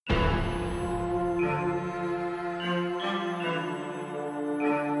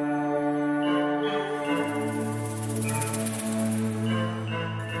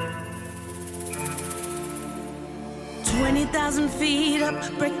10,000 feet up,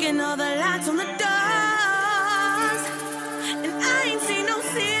 breaking all the lights on the doors. And I ain't seen no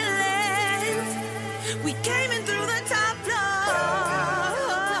ceilings. We came in through the top floor.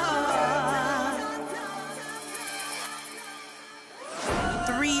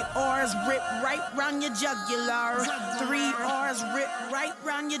 3 oars rip right round your jugular. 3 oars rip right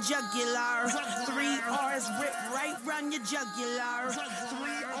round your jugular. 3 oars rip right round your jugular. 3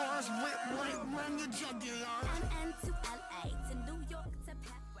 oars rip right round your jugular.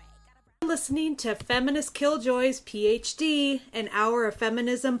 Listening to Feminist Killjoys PhD, an hour of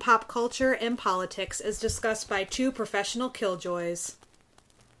feminism, pop culture, and politics as discussed by 2 professional killjoys.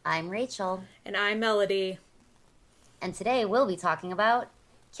 I'm Rachel. And I'm Melody. And today we'll be talking about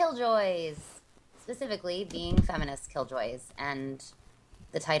killjoys, specifically being feminist killjoys, and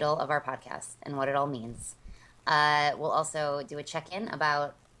the title of our podcast and what it all means. We'll also do a check-in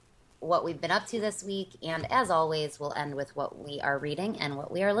about what we've been up to this week, and as always, we'll end with what we are reading and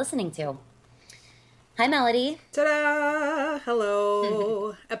what we are listening to. Hi, Melody. Ta-da!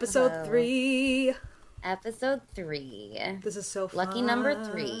 Hello. Episode Hello. 3. Episode 3. This is so fun. Lucky number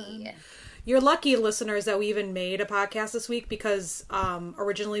 3. You're lucky, listeners, that we even made a podcast this week because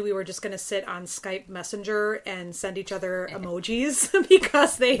originally we were just going to sit on Skype Messenger and send each other emojis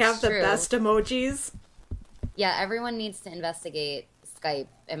because they have the best emojis. Yeah, everyone needs to investigate Skype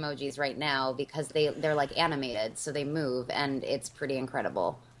emojis right now because they're like animated, so they move, and it's pretty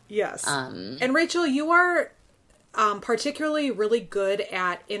incredible. Yes. And Rachel, you are particularly really good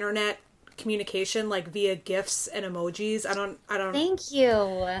at internet communication, like via GIFs and emojis. I don't. Thank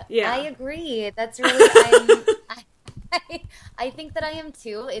you. Yeah. I agree. That's really. I think that I am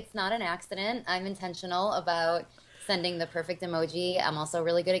too. It's not an accident. I'm intentional about sending the perfect emoji. I'm also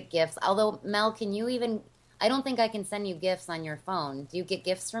really good at GIFs. Although, Mel, can you even? I don't think I can send you GIFs on your phone. Do you get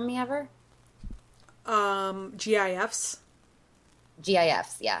GIFs from me ever? GIFs.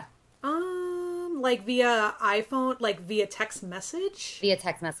 GIFs, yeah. Like via iPhone, like via text message? Via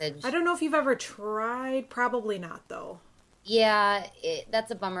text message. I don't know if you've ever tried. Probably not, though. Yeah,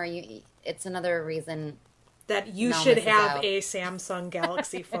 that's a bummer. It's another reason that you should have a Samsung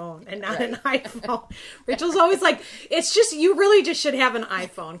Galaxy phone and not an iPhone. Rachel's always like, it's just, you really just should have an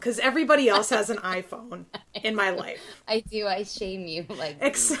iPhone because everybody else has an iPhone in my life. I do. I shame you, like,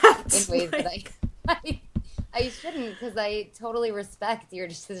 except in ways that I shouldn't, because I totally respect your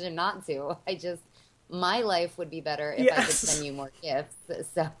decision not to. My life would be better if I could send you more gifts.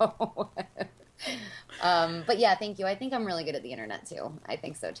 So, but yeah, thank you. I think I'm really good at the internet too. I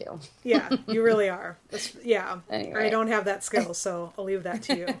think so too. Yeah, you really are. Yeah. Anyway. I don't have that skill, so I'll leave that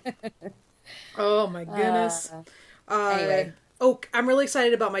to you. Oh my goodness. Anyway. Oh, I'm really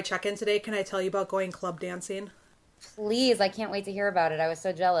excited about my check-in today. Can I tell you about going club dancing? Please, I can't wait to hear about it. I was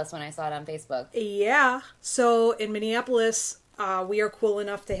so jealous when I saw it on Facebook. Yeah. So in Minneapolis, we are cool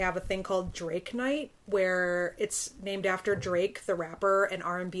enough to have a thing called Drake Night, where it's named after Drake, the rapper and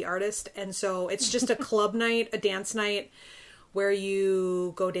R&B artist. And so it's just a club night, a dance night, where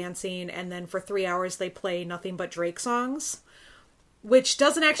you go dancing, and then for 3 hours they play nothing but Drake songs. Which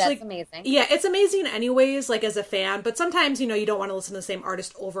doesn't actually... That's amazing. Yeah, it's amazing anyways, like as a fan. But sometimes, you don't want to listen to the same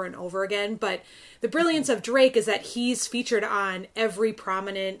artist over and over again. But the brilliance of Drake is that he's featured on every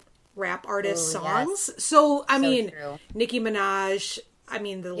prominent rap artist songs. Yes. So, I mean, true. Nicki Minaj,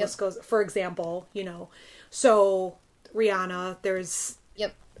 the list goes, for example, So, Rihanna, there's...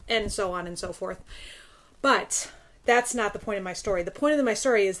 Yep. And so on and so forth. But... that's not the point of my story. The point of my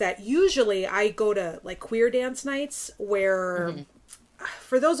story is that usually I go to like queer dance nights where,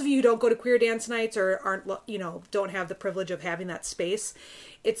 for those of you who don't go to queer dance nights or aren't, don't have the privilege of having that space,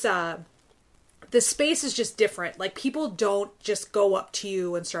 it's the space is just different. Like people don't just go up to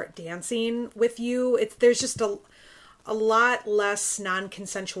you and start dancing with you. There's just a lot less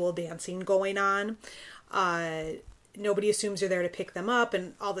non-consensual dancing going on. Nobody assumes you're there to pick them up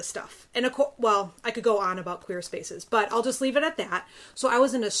and all this stuff. And I could go on about queer spaces, but I'll just leave it at that. So I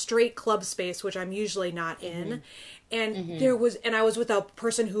was in a straight club space, which I'm usually not in. And I was with a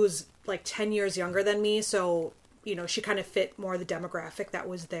person who's like 10 years younger than me. So, she kind of fit more the demographic that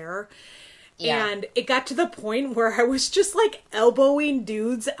was there. Yeah. And it got to the point where I was just like elbowing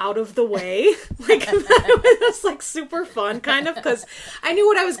dudes out of the way. Like it was like super fun kind of, because I knew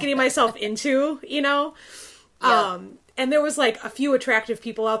what I was getting myself into, Yeah. And there was like a few attractive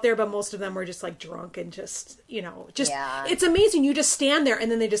people out there, but most of them were just like drunk and it's amazing. You just stand there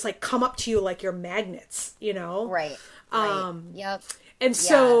and then they just like come up to you like you're magnets, Right. Yep. And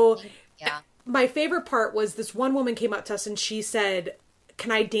so my favorite part was this one woman came up to us and she said,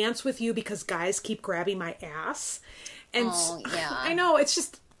 "Can I dance with you because guys keep grabbing my ass?" And yeah. I know, it's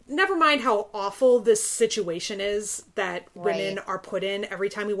just never mind how awful this situation is that women are put in every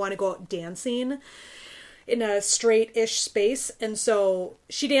time we want to go out dancing in a straight-ish space. And so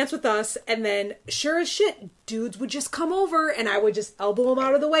she danced with us, and then sure as shit, dudes would just come over and I would just elbow them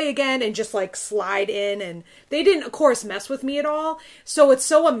out of the way again and just like slide in, and they didn't of course mess with me at all. So it's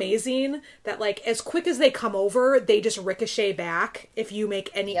so amazing that like as quick as they come over, they just ricochet back if you make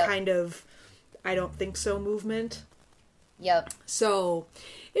any kind of I don't think so movement. Yep. So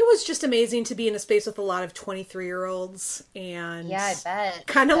it was just amazing to be in a space with a lot of 23-year-olds and yeah, I bet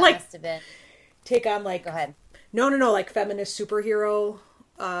kind of like must have been... take on like go ahead. No, like feminist superhero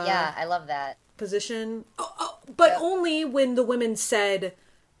yeah, I love that position. But only when the women said,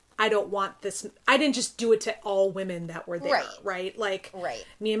 I don't want this. I didn't just do it to all women that were there, right? Like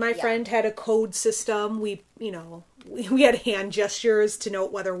me and my friend had a code system. We, we had hand gestures to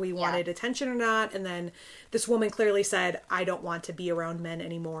note whether we wanted attention or not. And then this woman clearly said, I don't want to be around men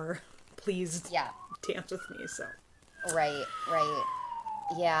anymore. Please dance with me. So. Right.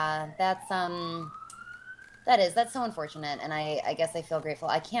 Yeah, that's so unfortunate, and I guess I feel grateful.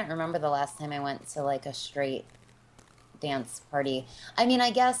 I can't remember the last time I went to like a straight dance party. I mean,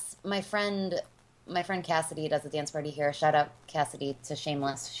 I guess my friend Cassidy does a dance party here. Shout out Cassidy to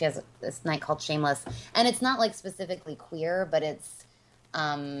Shameless. She has this night called Shameless, and it's not like specifically queer, but it's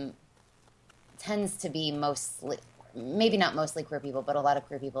tends to be mostly, maybe not mostly queer people, but a lot of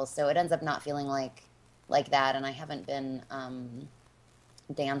queer people. So it ends up not feeling like that, and I haven't been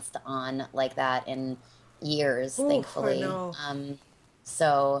danced on like that in years, thankfully.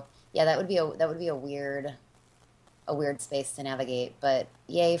 So yeah, that would be a weird space to navigate, but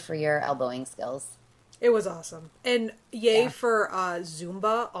yay for your elbowing skills. It was awesome. And yay for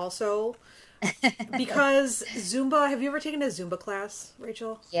Zumba also. Because Zumba, have you ever taken a Zumba class,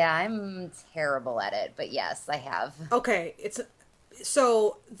 Rachel? Yeah, I'm terrible at it, but yes, I have. Okay,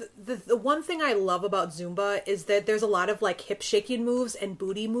 so the one thing I love about Zumba is that there's a lot of like hip shaking moves and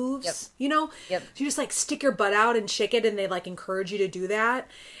booty moves, So you just like stick your butt out and shake it, and they like encourage you to do that.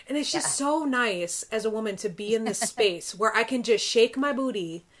 And it's just so nice as a woman to be in this space where I can just shake my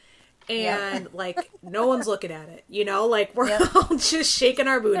booty and like no one's looking at it, like we're all just shaking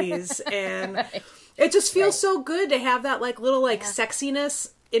our booties, and it just feels so good to have that like little like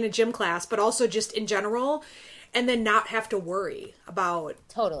sexiness in a gym class, but also just in general. And then not have to worry about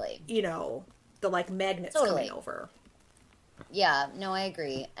the like magnets coming over. Yeah, no, I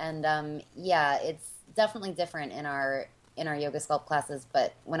agree. And it's definitely different in our yoga sculpt classes.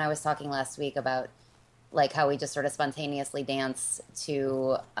 But when I was talking last week about like how we just sort of spontaneously dance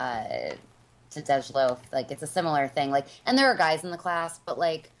to Dej Loaf, like it's a similar thing. Like, and there are guys in the class, but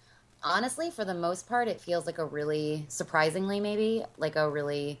like honestly, for the most part, it feels like a really surprisingly maybe like a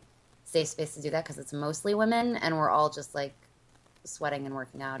really safe space to do that because it's mostly women and we're all just like sweating and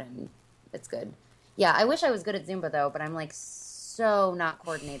working out, and it's good. Yeah, I wish I was good at Zumba though, but I'm like so not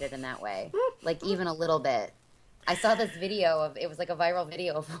coordinated in that way, like even a little bit. I saw this video it was like a viral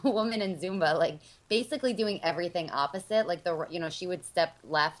video of a woman in Zumba like basically doing everything opposite, like she would step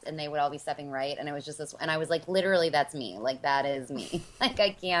left and they would all be stepping right, and it was just this, and I was like literally that's me, like that is me. Like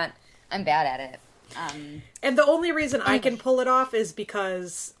I'm bad at it. And the only reason I can pull it off is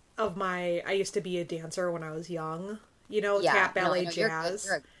because of I used to be a dancer when I was young, tap, ballet, jazz.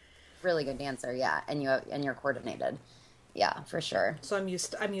 You're a really good dancer, and you're coordinated, for sure. So I'm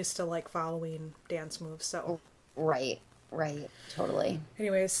used to like following dance moves. So right, totally.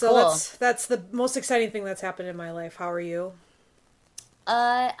 Anyways, so cool. That's the most exciting thing that's happened in my life. How are you?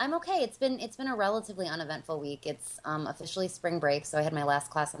 I'm okay. It's been a relatively uneventful week. It's officially spring break, so I had my last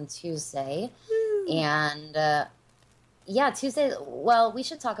class on Tuesday, and. Tuesday. Well, we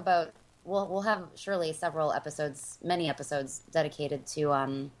should talk about. We'll have surely many episodes dedicated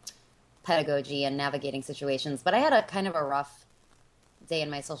to pedagogy and navigating situations. But I had a kind of a rough day in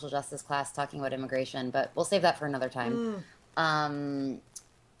my social justice class talking about immigration. But we'll save that for another time.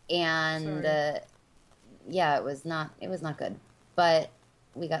 It was not good, but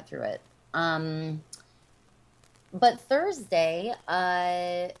we got through it. But Thursday,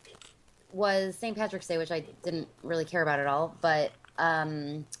 was St. Patrick's Day, which I didn't really care about at all, but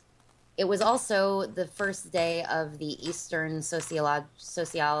it was also the first day of the Eastern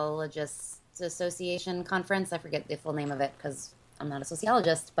Sociologists Association conference. I forget the full name of it because I'm not a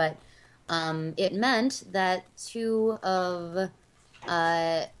sociologist, but it meant that two of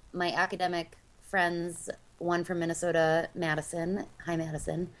my academic friends, one from Minnesota, Madison, hi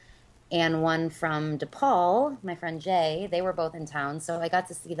Madison, and one from DePaul, my friend Jay, they were both in town, so I got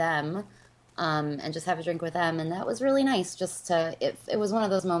to see them and just have a drink with them, and that was really nice. It was one of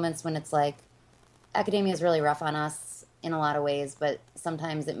those moments when it's like, academia is really rough on us, in a lot of ways, but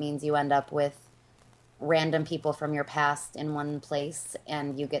sometimes it means you end up with random people from your past in one place,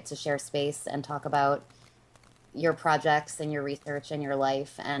 and you get to share space and talk about your projects and your research and your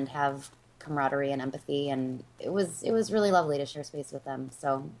life and have camaraderie and empathy. And it was really lovely to share space with them.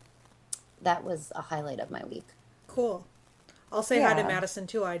 So that was a highlight of my week. Cool. I'll say hi to Madison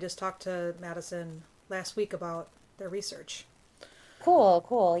too. I just talked to Madison last week about their research.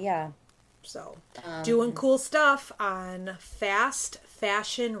 Cool. Yeah. So doing cool stuff on fast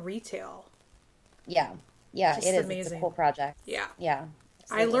fashion retail. Yeah, Just it is. amazing. It's a cool project. Yeah. Absolutely.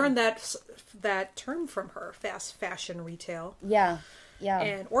 I learned that term from her, fast fashion retail. Yeah.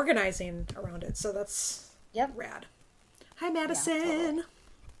 And organizing around it. So that's rad. Hi, Madison. Yeah, totally.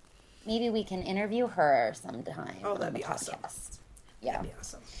 Maybe we can interview her sometime. Oh, that'd be awesome. Yeah. That'd be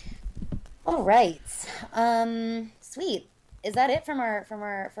awesome. All right. Sweet. Is that it for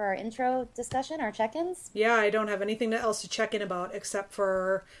our intro discussion, our check-ins? Yeah, I don't have anything else to check in about except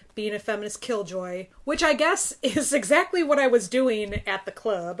for being a feminist killjoy, which I guess is exactly what I was doing at the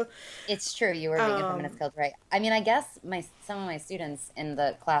club. It's true, you were being a feminist killjoy. I mean, I guess some of my students in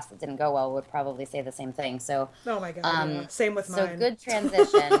the class that didn't go well would probably say the same thing. So, oh my god, same with mine. So good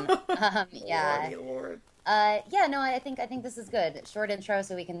transition. Yeah. Lord. I think this is good. Short intro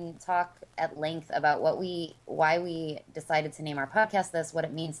so we can talk at length about why we decided to name our podcast this, what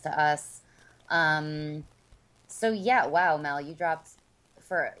it means to us. Wow, Mel, you dropped,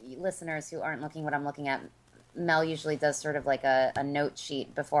 for listeners who aren't looking what I'm looking at, Mel usually does sort of like a note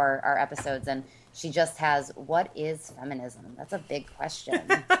sheet before our episodes, and she just has, what is feminism? That's a big question.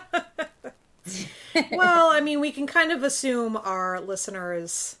 Well, I mean, we can kind of assume our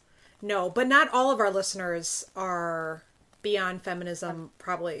listeners know, but not all of our listeners are beyond feminism,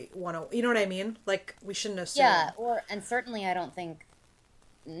 probably you know what I mean? Like, we shouldn't assume. Yeah, and certainly I don't think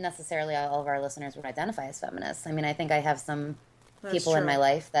necessarily all of our listeners would identify as feminists. I mean, I think I have some people in my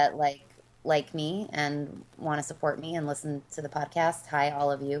life that like me and want to support me and listen to the podcast. Hi,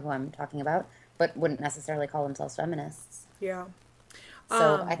 all of you who I'm talking about, but wouldn't necessarily call themselves feminists. Yeah.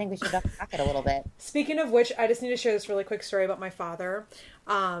 So I think we should unpack it a little bit. Speaking of which, I just need to share this really quick story about my father.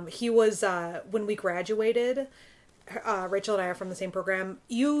 He was, when we graduated, Rachel and I are from the same program.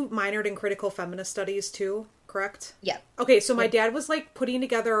 You minored in critical feminist studies too, correct? Yeah. Okay, so my dad was like putting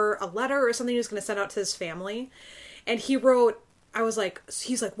together a letter or something he was going to send out to his family. And he wrote, he's like,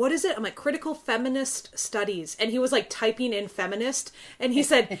 what is it? I'm like, critical feminist studies. And he was like typing in feminist. And he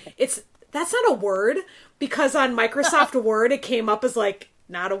said, that's not a word, because on Microsoft Word it came up as like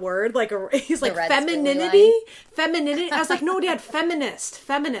not a word, like he's like femininity. I was like, no, Dad, feminist,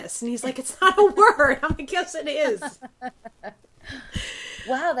 and he's like, it's not a word. I'm like, yes, it is.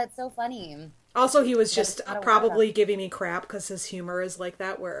 Wow, that's so funny. Also, he was just probably giving me crap because his humor is like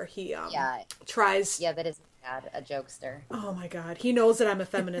that, where he tries. Yeah, that is a jokester. Oh my god, he knows that I'm a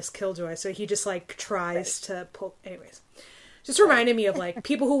feminist killjoy, so he just like tries to poke. Anyways. Just reminded me of like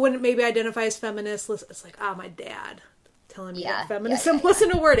people who wouldn't maybe identify as feminists. It's like, my dad telling me that feminism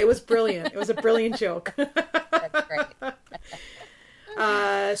wasn't a word. It was brilliant. It was a brilliant joke. That's great.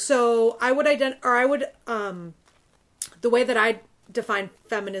 So I would the way that I define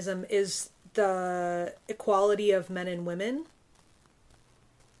feminism is the equality of men and women.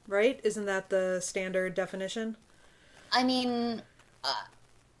 Right? Isn't that the standard definition? I mean,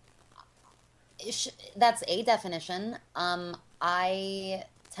 that's a definition. I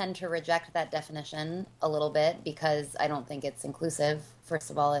tend to reject that definition a little bit because I don't think it's inclusive. First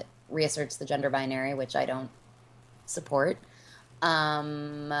of all, it reasserts the gender binary, which I don't support.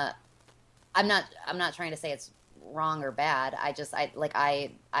 I'm not trying to say it's wrong or bad. I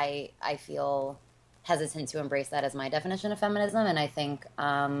feel hesitant to embrace that as my definition of feminism, and I think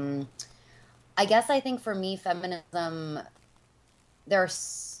I think for me, feminism, there are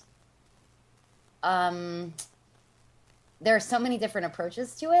so many different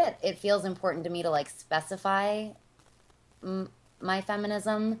approaches to it. It feels important to me to like specify my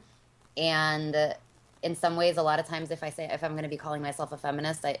feminism, and in some ways, a lot of times, if I'm going to be calling myself a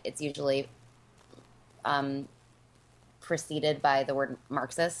feminist, it's usually preceded by the word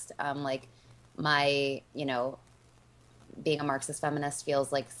Marxist. Like being a Marxist feminist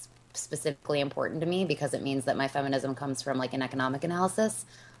feels like specifically important to me because it means that my feminism comes from like an economic analysis.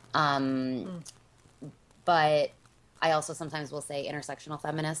 But I also sometimes will say intersectional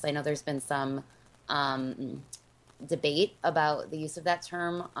feminist. I know there's been some debate about the use of that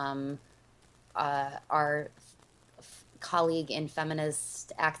term. Our colleague in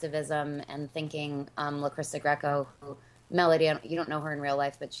feminist activism and thinking, LaCrista Greco, who, Melody, you don't know her in real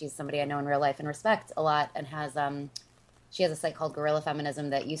life, but she's somebody I know in real life and respect a lot, and she has a site called Guerrilla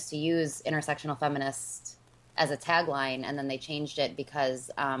Feminism that used to use intersectional feminist as a tagline, and then they changed it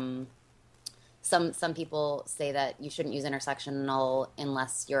because some people say that you shouldn't use intersectional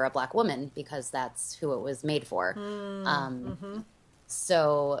unless you're a Black woman because that's who it was made for.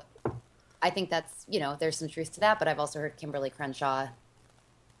 So I think that's, there's some truth to that, but I've also heard Kimberly Crenshaw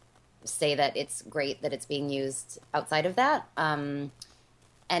say that it's great that it's being used outside of that. And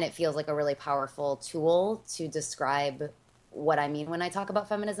it feels like a really powerful tool to describe what I mean when I talk about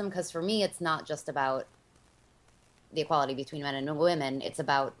feminism, because for me, it's not just about the equality between men and women. It's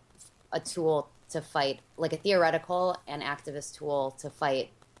about a tool to fight, like a theoretical and activist tool to fight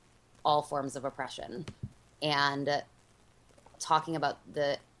all forms of oppression. And talking about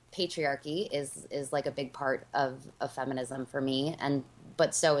the patriarchy is like a big part of feminism for me,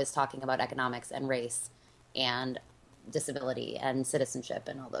 but so is talking about economics and race and disability and citizenship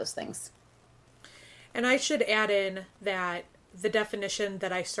and all those things. And I should add in that the definition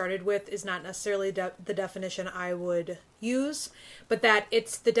that I started with is not necessarily the definition I would use, but that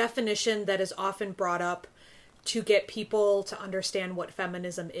it's the definition that is often brought up to get people to understand what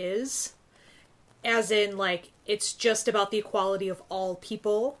feminism is. As in, like, it's just about the equality of all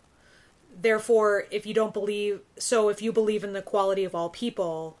people. Therefore, if you believe in the equality of all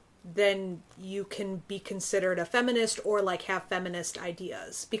people, then you can be considered a feminist or like have feminist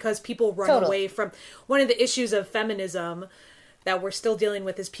ideas, because people run away from one of the issues of feminism that we're still dealing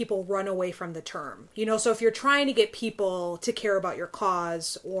with is people run away from the term, so if you're trying to get people to care about your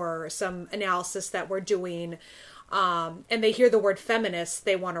cause or some analysis that we're doing, and they hear the word feminist,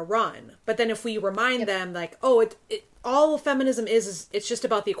 they want to run. But then if we remind them like, all feminism is it's just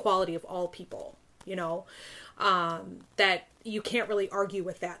about the equality of all people, that you can't really argue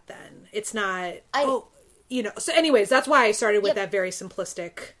with that then. It's not, so anyways, that's why I started with that very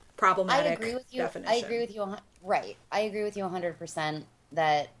simplistic, problematic definition. I agree with you. Right. I agree with you 100%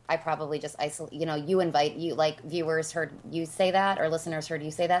 that I probably just isolate, viewers heard you say that or listeners heard you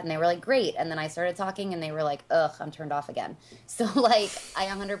say that and they were like, great. And then I started talking and they were like, ugh, I'm turned off again. So like, I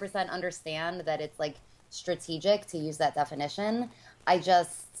 100% understand that it's like strategic to use that definition.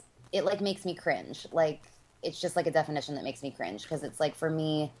 It like makes me cringe. Like, it's just like a definition that makes me cringe because it's like, for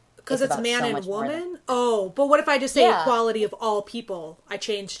me, because it's man and woman? But what if I just say equality of all people? I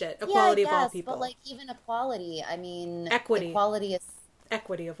changed it. Equality of all people. But like, even equality, I mean... Equity. Equality is...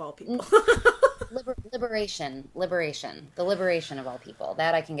 Equity of all people. Liberation. The liberation of all people.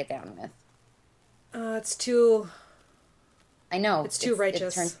 That I can get down with. It's too... I know. It's too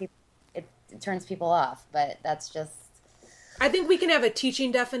righteous. It turns people off, but that's just... I think we can have a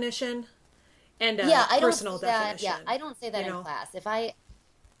teaching definition and a personal definition. Yeah, I don't say that in class.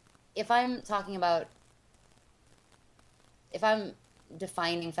 If I'm talking about, if I'm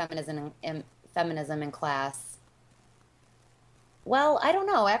defining feminism in class, well, I don't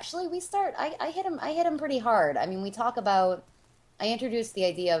know. Actually, I hit him pretty hard. I mean, I introduced the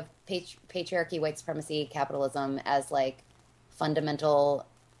idea of patriarchy, white supremacy, capitalism as like fundamental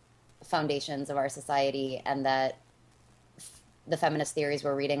foundations of our society, and that the feminist theories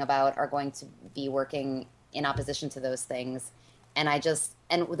we're reading about are going to be working in opposition to those things. And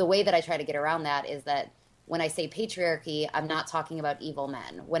the way that I try to get around that is that when I say patriarchy, I'm not talking about evil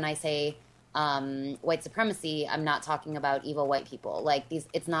men. When I say white supremacy, I'm not talking about evil white people. Like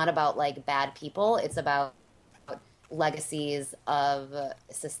it's not about like bad people. It's about legacies of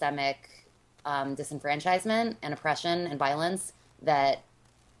systemic disenfranchisement and oppression and violence that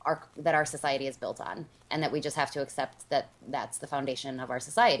our society is built on, and that we just have to accept that that's the foundation of our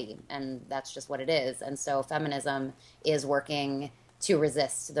society, and that's just what it is. And so feminism is working to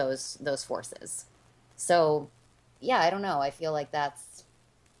resist those forces. So yeah, I don't know. I feel like that's...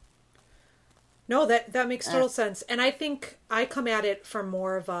 No, that makes total sense. And I think I come at it from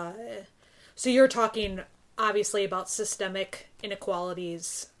more of a... So you're talking obviously about systemic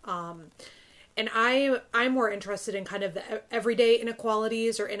inequalities, and I'm more interested in kind of the everyday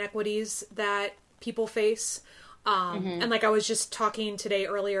inequalities or inequities that people face. And like I was just talking today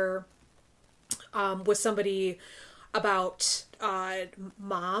earlier with somebody about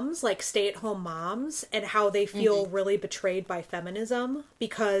moms, like stay-at-home moms, and how they feel really betrayed by feminism,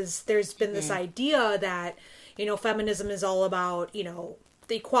 because there's been this idea that, feminism is all about, the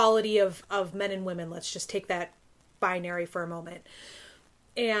equality of men and women. Let's just take that binary for a moment.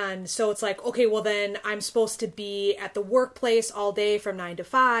 And so it's like, okay, well then I'm supposed to be at the workplace all day from 9 to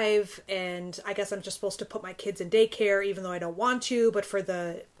 5. And I guess I'm just supposed to put my kids in daycare, even though I don't want to. But for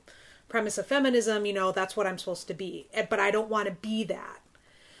the premise of feminism, that's what I'm supposed to be. But I don't want to be that.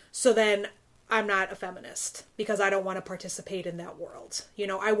 So then I'm not a feminist because I don't want to participate in that world.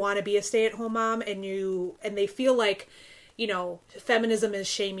 I want to be a stay-at-home mom, and they feel like, you know, feminism is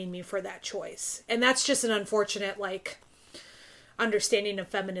shaming me for that choice. And that's just an unfortunate, like, understanding of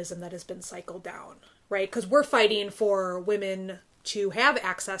feminism that has been cycled down, right? Because we're fighting for women to have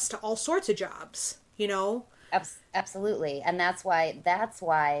access to all sorts of jobs, you know? Absolutely. And that's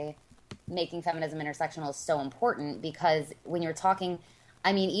why making feminism intersectional is so important, because when you're talking,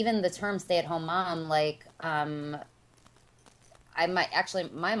 I mean, even the term stay-at-home mom, like,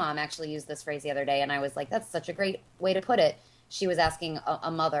 my mom actually used this phrase the other day, and I was like, that's such a great way to put it. She was asking a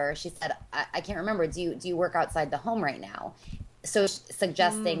mother, she said, I can't remember, do you work outside the home right now? So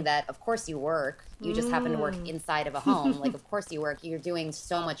suggesting that, of course you work, you just happen to work inside of a home. Like, of course you work. You're doing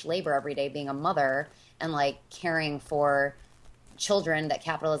so much labor every day being a mother and, like, caring for children that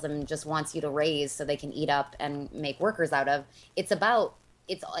capitalism just wants you to raise so they can eat up and make workers out of.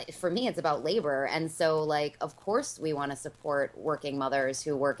 For me, it's about labor. And so, like, of course we want to support working mothers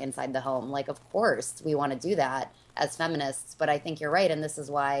who work inside the home. Like, of course we want to do that as feminists. But I think you're right. And this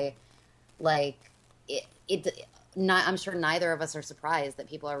is why, like, I'm sure neither of us are surprised that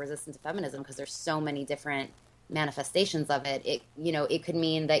people are resistant to feminism, because there's so many different manifestations of it. It could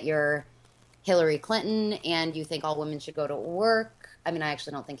mean that you're Hillary Clinton and you think all women should go to work. I mean, I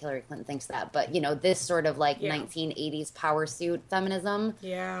actually don't think Hillary Clinton thinks that, but, you know, this sort of, like, 1980s power suit feminism.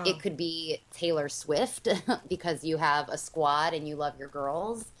 Yeah. It could be Taylor Swift because you have a squad and you love your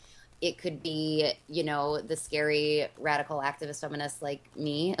girls. It could be, you know, the scary radical activist feminist like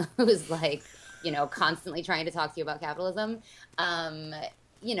me who's, like, you know, constantly trying to talk to you about capitalism.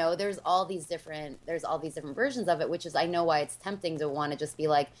 You know, there's all these different versions of it, which is, I know why it's tempting to want to just be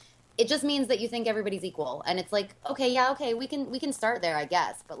like, it just means that you think everybody's equal. And it's like, okay, we can start there, I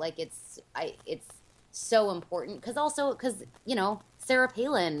guess. But, like, it's so important because, you know, Sarah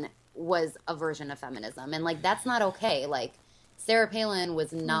Palin was a version of feminism, and, like, that's not okay. Like, Sarah Palin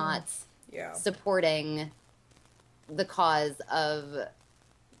was not supporting the cause of,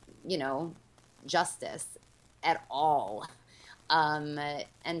 you know, justice at all.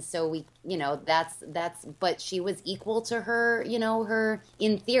 And so we, you know, but she was equal to her, you know,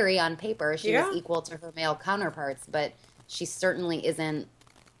 in theory, on paper, she was equal to her male counterparts, but she certainly isn't.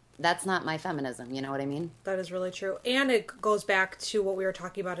 That's not my feminism. You know what I mean? That is really true. And it goes back to what we were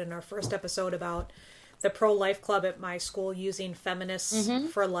talking about in our first episode about the pro-life club at my school using Feminists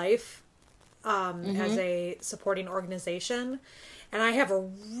for Life, as a supporting organization. And I have a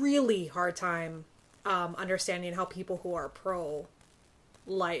really hard time understanding how people who are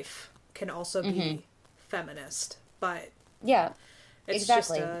pro-life can also be feminist, but it's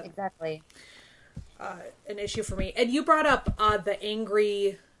exactly an issue for me. And you brought up the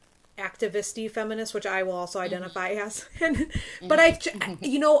angry activisty feminist, which I will also identify as. But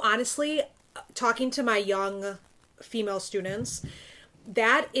you know, honestly, talking to my young female students,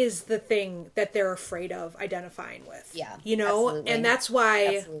 that is the thing that they're afraid of identifying with. Yeah. You know? Absolutely. And that's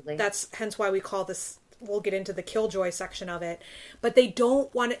why, that's hence why we call this, we'll get into the killjoy section of it. But they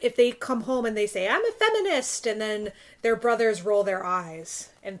don't want to, if they come home and they say, I'm a feminist, and then their brothers roll their eyes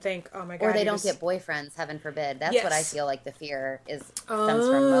and think, oh my God. Or they don't get boyfriends, heaven forbid. That's what I feel like the fear stems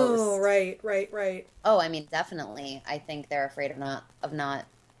from most. Oh, right. Oh, I mean, definitely. I think they're afraid of not,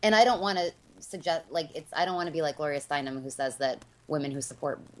 and I don't want to suggest, like, I don't want to be like Gloria Steinem, who says that women who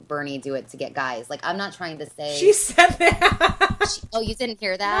support Bernie do it to get guys. Like, I'm not trying to say... She said that! Oh, you didn't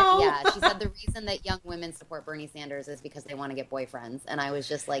hear that? No. Yeah, she said the reason that young women support Bernie Sanders is because they want to get boyfriends. And I was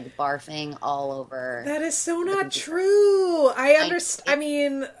just, like, barfing all over. That is so not true. I understand. I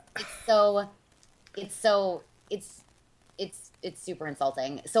mean... It's super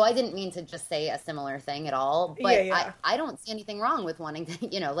insulting. So I didn't mean to just say a similar thing at all. But I don't see anything wrong with wanting to,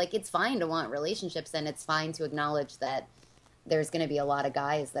 you know, like, it's fine to want relationships, and it's fine to acknowledge that there's going to be a lot of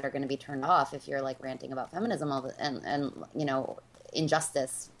guys that are going to be turned off if you're, like, ranting about feminism and you know,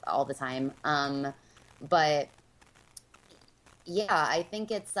 injustice all the time. But yeah, I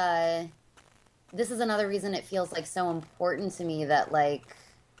think it's this is another reason it feels, like, so important to me that, like,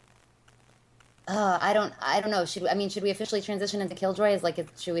 I don't know. Should we officially transition into Killjoys? Like,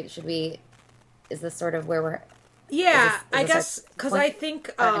 should we? Is this sort of where we're? Yeah, I guess, because I think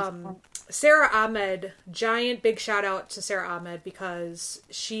Sarah Ahmed, giant big shout out to Sarah Ahmed, because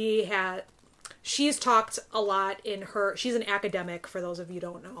she's talked a lot she's an academic, for those of you who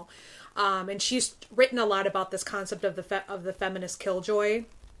don't know, and she's written a lot about this concept of the feminist killjoy,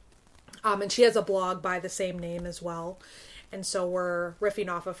 and she has a blog by the same name as well. And so we're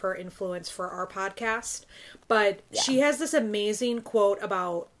riffing off of her influence for our podcast. But she has this amazing quote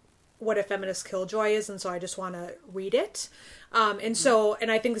about what a feminist killjoy is, and so I just want to read it.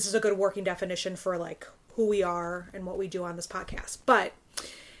 And I think this is a good working definition for, like, who we are and what we do on this podcast. But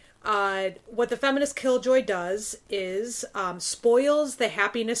What the feminist killjoy does is spoils the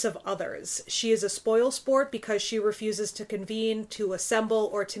happiness of others. She is a spoil sport because she refuses to convene, to assemble,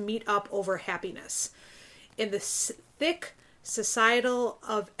 or to meet up over happiness. In the thick societal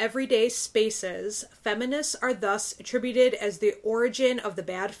of everyday spaces, feminists are thus attributed as the origin of the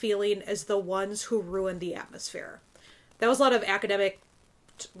bad feeling as the ones who ruin the atmosphere. That was a lot of academic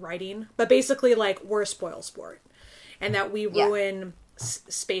writing, but basically, like, we're a spoil sport, and that we ruin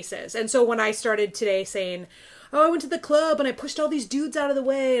spaces. And so when I started today saying, oh, I went to the club and I pushed all these dudes out of the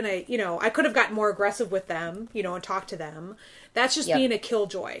way, and I could have gotten more aggressive with them, and talked to them. That's just being a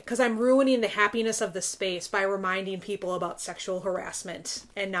killjoy, because I'm ruining the happiness of the space by reminding people about sexual harassment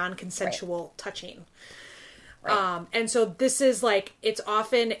and non-consensual touching. Right. And so this is like, it's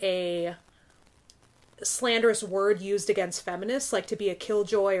often a slanderous word used against feminists, like to be a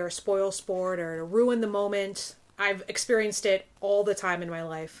killjoy or a spoil sport or to ruin the moment. I've experienced it all the time in my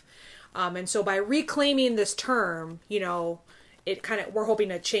life. And so by reclaiming this term, we're hoping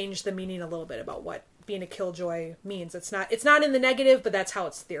to change the meaning a little bit about what being a killjoy means. It's not in the negative, but that's how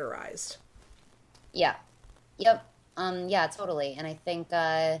it's theorized. Yeah. Yep. Yeah, totally. And I think,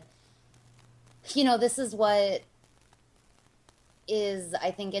 this is what is,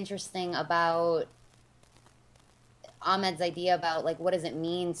 I think, interesting about Ahmed's idea about, like, what does it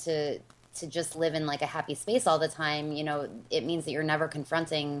mean to just live in, like, a happy space all the time. It means that you're never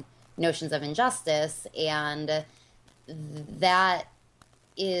confronting notions of injustice, and that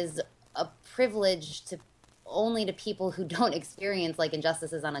is a privilege only to people who don't experience, like,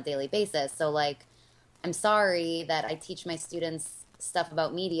 injustices on a daily basis. So, like, I'm sorry that I teach my students stuff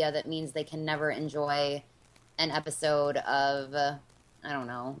about media that means they can never enjoy an episode of, I don't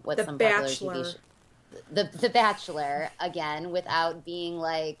know, what's some popular TV show. The Bachelor, again, without being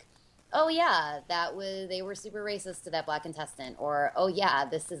like, oh yeah, they were super racist to that black contestant, or oh yeah,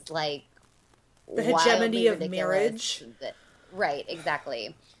 this is like the hegemony of marriage. Right,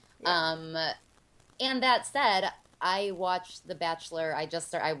 exactly. Yeah. And that said, I watched The Bachelor.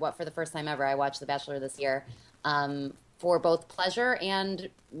 For the first time ever, I watched The Bachelor this year, for both pleasure and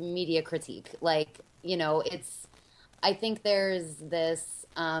media critique. Like, I think there's this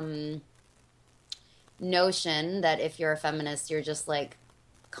notion that if you're a feminist, you're just like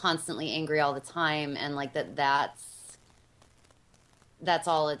constantly angry all the time, and like that's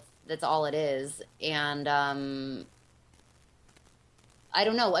all it is. And I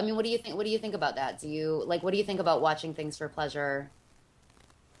don't know. I mean, what do you think about that? What do you think about watching things for pleasure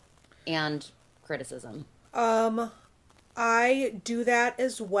and criticism? I do that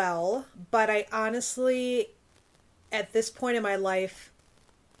as well, but I honestly, at this point in my life,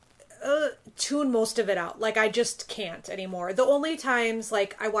 tune most of it out. Like, I just can't anymore. The only times,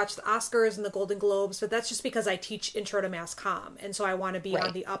 like, I watch the Oscars and the Golden Globes, but that's just because I teach Intro to Mass Comm, and so I want to be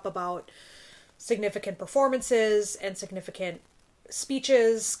on the up about significant performances and significant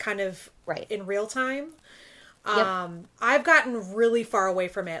speeches kind of in real time. I've gotten really far away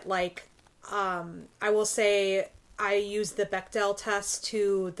from it. Like, I will say I use the Bechdel test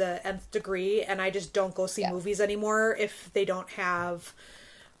to the nth degree, and I just don't go see movies anymore if they don't have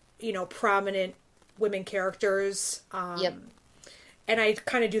prominent women characters. And I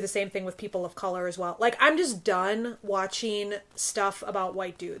kind of do the same thing with people of color as well. Like, I'm just done watching stuff about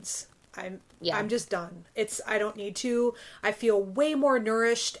white dudes. I'm just done. I don't need to. I feel way more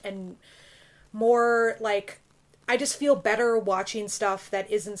nourished and more like, I just feel better watching stuff that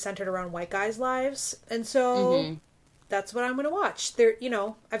isn't centered around white guys' lives. And so that's what I'm going to watch.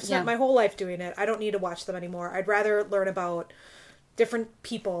 I've spent my whole life doing it. I don't need to watch them anymore. I'd rather learn about different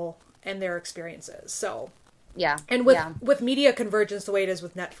people and their experiences. So and with media convergence the way it is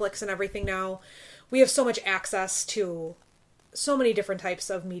with Netflix and everything now, we have so much access to so many different types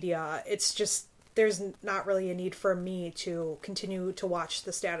of media. It's just, there's not really a need for me to continue to watch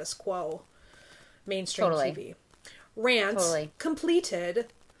the status quo mainstream TV. Rant completed.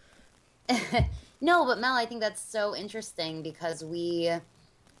 No, but Mel, I think that's so interesting because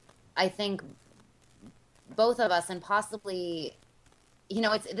I think both of us, and possibly,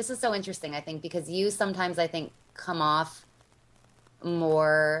 this is so interesting, I think, because you sometimes, I think, come off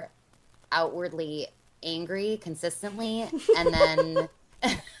more outwardly angry consistently, and then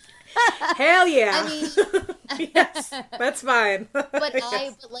hell yeah. I mean, yes, that's fine. but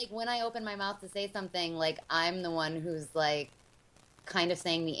like when I open my mouth to say something, like, I'm the one who's like kind of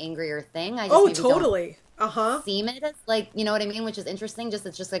saying the angrier thing. I just totally seem it as, like, you know what I mean, which is interesting.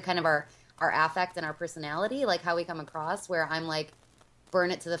 It's just like kind of our affect and our personality, like how we come across, where I'm like, burn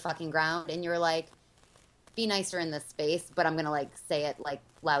it to the fucking ground, and you're like, be nicer in this space, but I'm gonna like say it like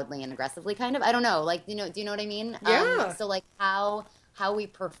loudly and aggressively, kind of. I don't know, like, do you know what I mean? Yeah. So like how how we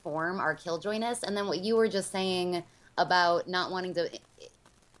perform our killjoyness, and then what you were just saying about not wanting to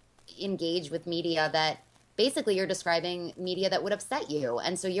engage with media that basically you're describing media that would upset you,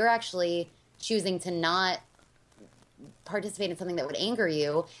 and so you're actually choosing to not participate in something that would anger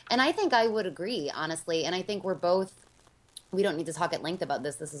you. And I think I would agree, honestly, and I think we don't need to talk at length about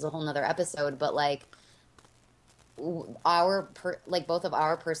this. This is a whole nother episode, but like both of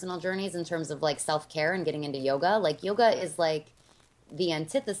our personal journeys in terms of like self-care and getting into yoga, like yoga is like the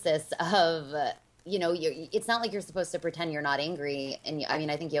antithesis of, it's not like you're supposed to pretend you're not angry. And I mean,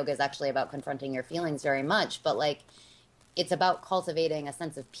 I think yoga is actually about confronting your feelings very much, but like, it's about cultivating a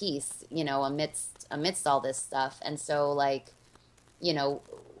sense of peace, amidst all this stuff. And so like,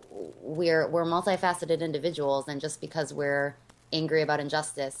 we're multifaceted individuals, and just because we're angry about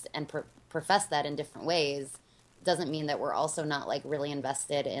injustice and profess that in different ways doesn't mean that we're also not like really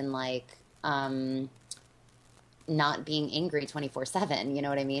invested in like not being angry 24/7. You know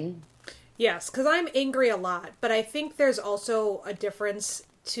what I mean? Yes, because I'm angry a lot, but I think there's also a difference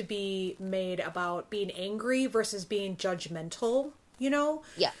to be made about being angry versus being judgmental,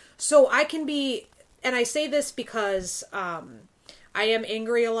 Yeah. So I can be, and I say this because I am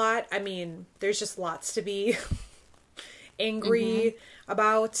angry a lot. I mean, there's just lots to be angry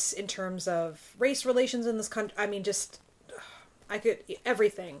about in terms of race relations in this country. I mean,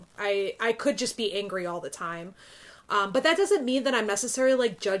 everything. I could just be angry all the time. But that doesn't mean that I'm necessarily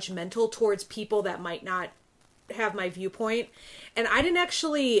like judgmental towards people that might not have my viewpoint. And I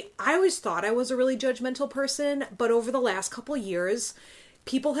always thought I was a really judgmental person, but over the last couple of years,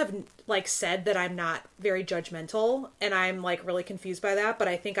 people have like said that I'm not very judgmental, and I'm like really confused by that. But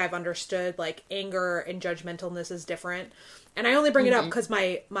I think I've understood like anger and judgmentalness is different. And I only bring it up because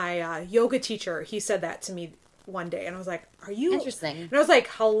my yoga teacher, he said that to me one day, and I was like, are you interesting? And I was like,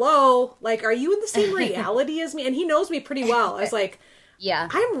 hello, like, are you in the same reality as me? And he knows me pretty well. I was like, yeah,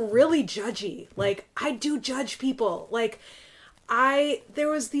 I'm really judgy. Like, I do judge people. Like, there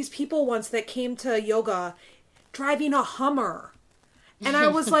was these people once that came to yoga driving a Hummer, and I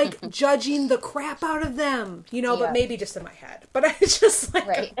was like judging the crap out of them, but maybe just in my head. But I was just like,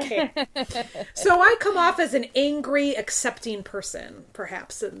 right. Okay. So I come off as an angry, accepting person,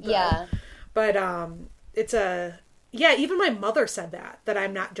 perhaps. But even my mother said that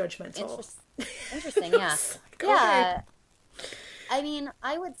I'm not judgmental. Interesting, yeah. Like, yeah. Okay. I mean,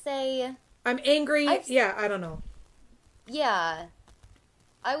 I would say I'm angry. I don't know. Yeah.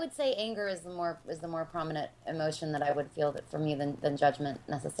 I would say anger is the more prominent emotion that I would feel that for me than judgment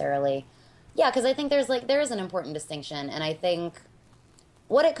necessarily. Yeah, because I think there is an important distinction, and I think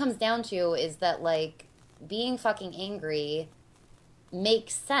what it comes down to is that like being fucking angry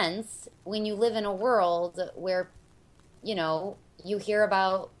makes sense when you live in a world where, you hear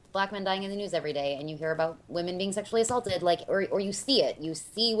about Black men dying in the news every day, and you hear about women being sexually assaulted, like, or you see it. You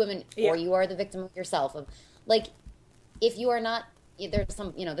see women, or you are the victim yourself. Of like, if you are not, there's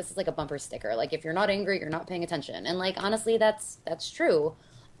some, this is like a bumper sticker. Like, if you're not angry, you're not paying attention. And like, honestly, that's true.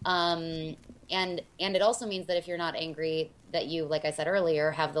 And it also means that if you're not angry, that you, like I said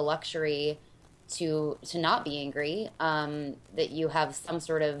earlier, have the luxury to not be angry, that you have some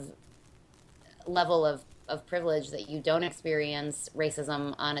sort of level of privilege, that you don't experience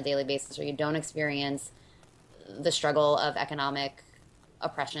racism on a daily basis, or you don't experience the struggle of economic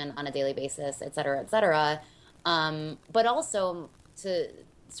oppression on a daily basis, et cetera, et cetera. But also, to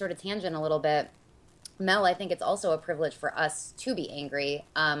sort of tangent a little bit, Mel, I think it's also a privilege for us to be angry,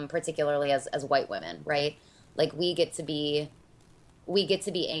 particularly as white women, right? Like, we get to be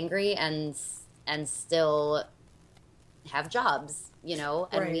angry and still have jobs, and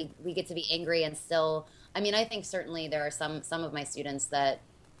right. we get to be angry and still, I mean, I think certainly there are some of my students that,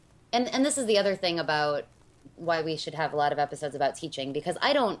 and this is the other thing about why we should have a lot of episodes about teaching, because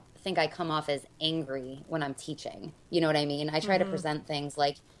I don't think I come off as angry when I'm teaching. You know what I mean? I try to present things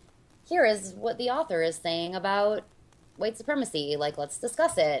like, here is what the author is saying about white supremacy. Like, let's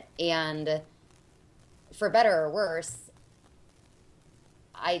discuss it. And for better or worse,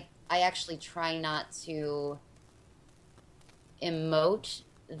 I actually try not to emote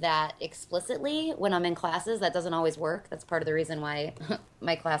that explicitly when I'm in classes. That doesn't always work. That's part of the reason why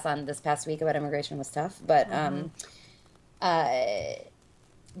my class on this past week about immigration was tough. But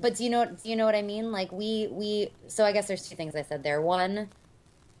but do you know what I mean? Like, so I guess there's two things I said there. One,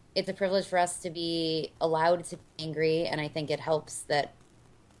 it's a privilege for us to be allowed to be angry, and I think it helps that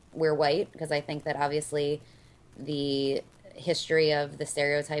we're white, because I think that obviously the history of the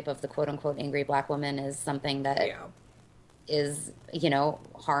stereotype of the quote-unquote angry Black woman is something that is,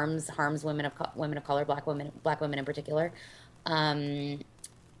 harms women of color, Black women in particular. And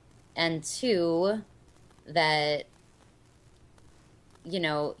two, that you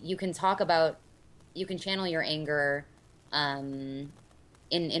know, you can channel your anger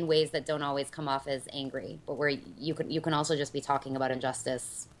in ways that don't always come off as angry, but where you can also just be talking about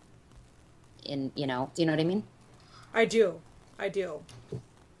injustice in, you know, do you know what I mean? I do.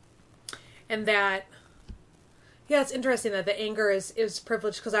 And that, yeah, it's interesting that the anger is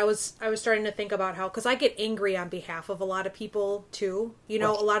privileged, because I was starting to think about how, because I get angry on behalf of a lot of people too, you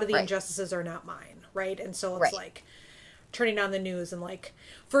know, a lot of the injustices are not mine, right? And so it's like turning on the news and like,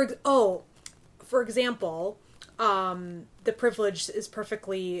 for example, the privilege is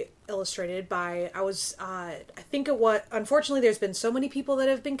perfectly illustrated by, unfortunately there's been so many people that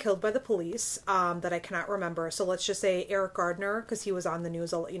have been killed by the police, that I cannot remember. So let's just say Eric Gardner, because he was on the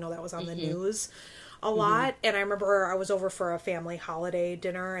news, you know, that was on the news a lot. And I remember I was over for a family holiday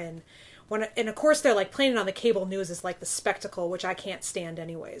dinner, and of course they're like playing it on the cable news as like the spectacle, which I can't stand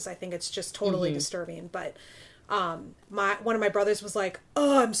anyways. I think it's just totally disturbing. But, one of my brothers was like,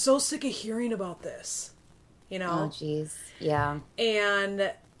 "Oh, I'm so sick of hearing about this." You know? Oh, jeez. Yeah.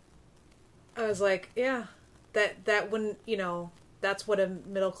 And I was like, yeah, that wouldn't, you know, that's what a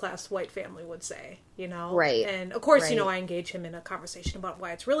middle-class white family would say, you know? Right. And of course, you know, I engage him in a conversation about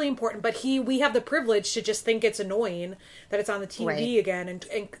why it's really important, but we have the privilege to just think it's annoying that it's on the TV again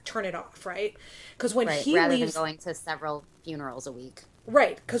and turn it off, right? Because when he rather leaves, than going to several funerals a week.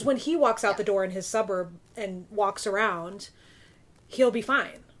 Right. Because when he walks out the door in his suburb and walks around, he'll be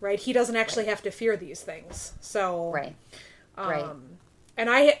fine. Right, he doesn't actually have to fear these things. So, and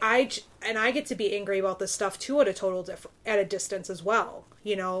I get to be angry about this stuff too at a distance as well.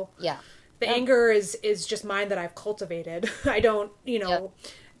 You know, the anger is just mine that I've cultivated. I don't, you know,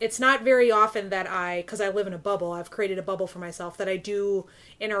 it's not very often that because I live in a bubble, I've created a bubble for myself, that I do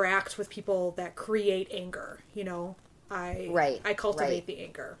interact with people that create anger. You know, I cultivate the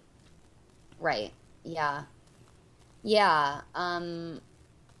anger. Right. Yeah. Yeah.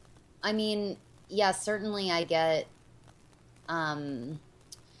 I mean, yeah, certainly I get, I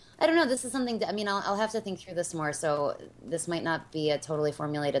don't know, this is something, I'll have to think through this more, so this might not be a totally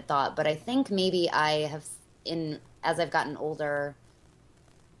formulated thought, but I think maybe I have, as I've gotten older,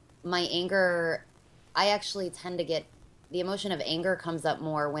 my anger, I actually tend to get, the emotion of anger comes up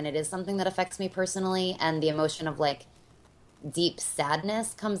more when it is something that affects me personally, and the emotion of, like, deep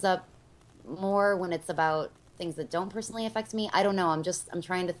sadness comes up more when it's about things that don't personally affect me. I don't know. I'm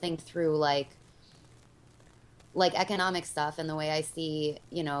trying to think through like economic stuff and the way I see,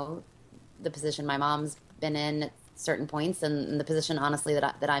 you know, the position my mom's been in at certain points, and the position honestly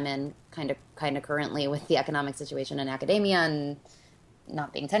that I'm in kind of currently with the economic situation in academia and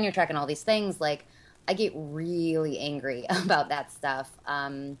not being tenure track and all these things. Like, I get really angry about that stuff.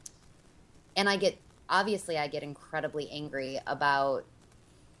 And I get incredibly angry about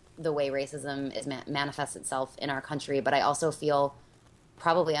the way racism manifests itself in our country, but I also feel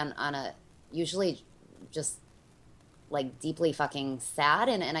probably on a usually just like deeply fucking sad,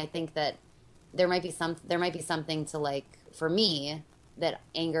 and I think that there might be something to, like, for me, that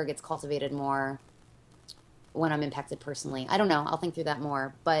anger gets cultivated more when I'm impacted personally. I don't know. I'll think through that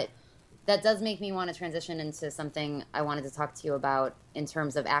more, but that does make me want to transition into something I wanted to talk to you about in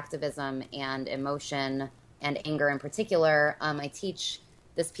terms of activism and emotion and anger in particular. I teach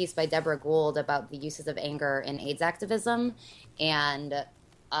this piece by Deborah Gould about the uses of anger in AIDS activism. And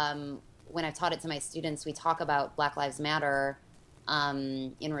when I've taught it to my students, we talk about Black Lives Matter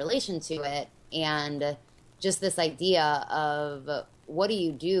in relation to it. And just this idea of what do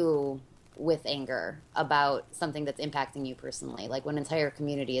you do with anger about something that's impacting you personally? Like when an entire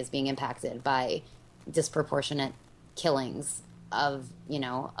community is being impacted by disproportionate killings of, you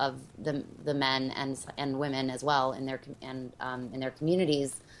know, of the men and women as well in their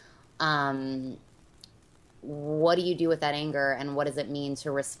communities. What do you do with that anger, and what does it mean to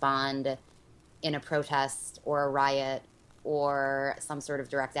respond in a protest or a riot or some sort of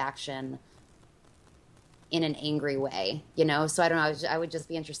direct action in an angry way, you know? So I don't know, I would just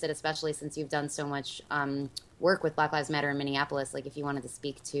be interested, especially since you've done so much work with Black Lives Matter in Minneapolis, like if you wanted to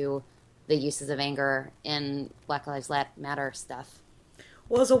speak to the uses of anger in Black Lives Matter stuff.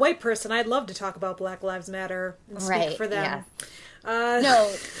 Well, as a white person, I'd love to talk about Black Lives Matter and speak for them. Yeah.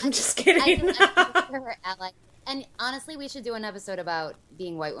 No, I'm just kidding. I her ally. And honestly, we should do an episode about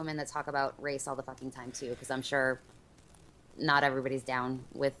being white women that talk about race all the fucking time too, because I'm sure not everybody's down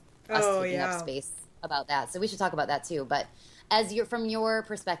with us taking up space about that. So we should talk about that too. But from your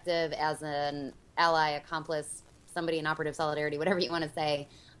perspective as an ally, accomplice, somebody in operative solidarity, whatever you want to say,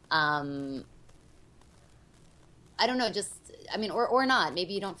 I don't know, or not.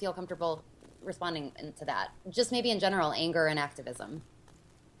 Maybe you don't feel comfortable responding to that. Just maybe in general, anger and activism.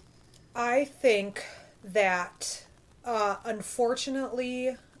 I think that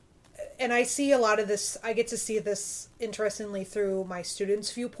Unfortunately, and I see a lot of this, I get to see this interestingly through my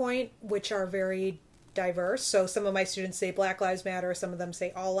students' viewpoint, which are very diverse. So some of my students say Black Lives Matter, some of them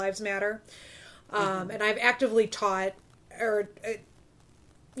say All Lives Matter. And I've actively taught or,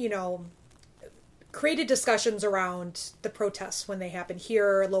 you know, created discussions around the protests when they happen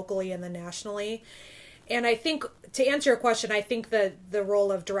here locally and then nationally. And I think, to answer your question, I think that the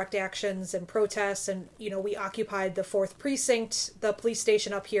role of direct actions and protests, and, you know, we occupied the 4th Precinct, the police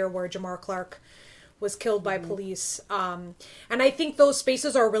station up here where Jamar Clark was killed by police. And I think those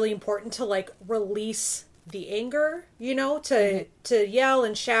spaces are really important to, like, release the anger, you know, to yell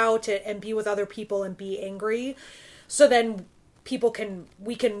and shout and be with other people and be angry. So then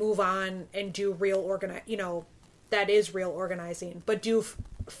we can move on and do real you know, that is real organizing, but do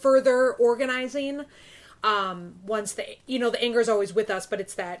further organizing once the anger is always with us, but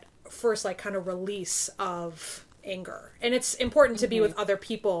it's that first, like, kind of release of anger. And it's important to be with other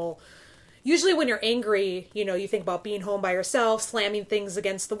people. Usually when you're angry, you know, you think about being home by yourself, slamming things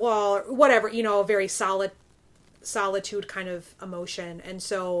against the wall, or whatever, you know, a very solitude kind of emotion. And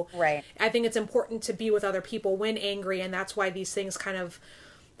so right. I think it's important to be with other people when angry, and that's why these things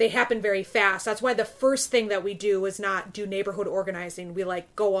they happen very fast. That's why the first thing that we do is not do neighborhood organizing. We,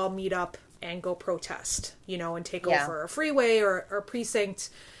 like, go all meet up and go protest, you know, and take over a freeway or a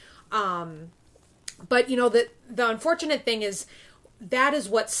precinct. But, you know, the unfortunate thing is that is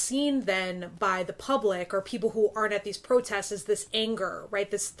what's seen then by the public or people who aren't at these protests, is this anger,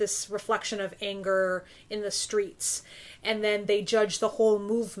 right? This reflection of anger in the streets. And then they judge the whole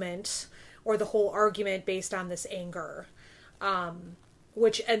movement or the whole argument based on this anger,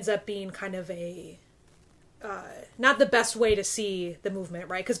 which ends up being kind of not the best way to see the movement,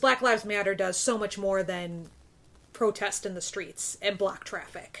 right? Because Black Lives Matter does so much more than protest in the streets and block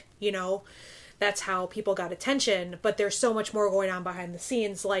traffic, you know? That's how people got attention, but there's so much more going on behind the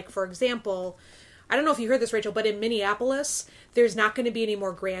scenes. Like, for example, I don't know if you heard this, Rachel, but in Minneapolis, there's not going to be any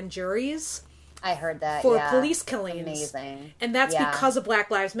more grand juries. I heard that, for police killings. Amazing. And that's because of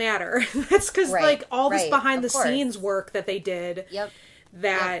Black Lives Matter. That's because, like, all this behind the scenes work that they did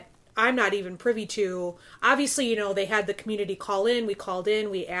that I'm not even privy to. Obviously, you know, they had the community call in. We called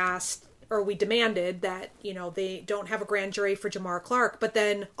in. We asked, or we demanded that, you know, they don't have a grand jury for Jamar Clark. But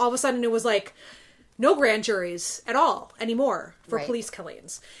then all of a sudden it was like no grand juries at all anymore for police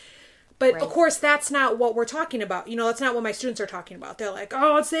killings. But of course, that's not what we're talking about. You know, that's not what my students are talking about. They're like,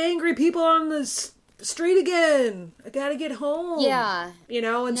 oh, it's the angry people on the street again. I gotta get home. Yeah. You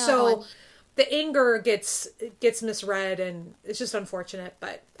know, and so the anger gets misread, and it's just unfortunate.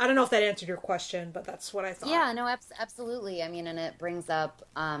 But I don't know if that answered your question, but that's what I thought. Yeah, no, absolutely. I mean, and it brings up,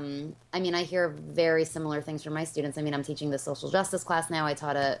 I mean, I hear very similar things from my students. I mean, I'm teaching the social justice class now. I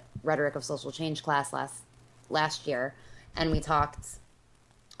taught a rhetoric of social change class last year, and we talked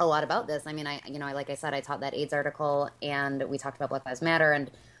a lot about this. I mean, like I said, I taught that AIDS article, and we talked about Black Lives Matter, and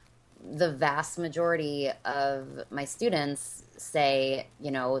the vast majority of my students say,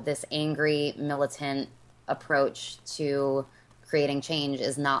 you know, this angry, militant approach to creating change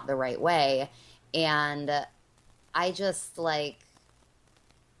is not the right way. And I just, like,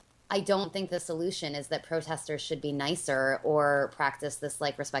 I don't think the solution is that protesters should be nicer or practice this,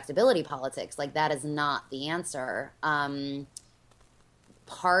 like, respectability politics. Like, that is not the answer.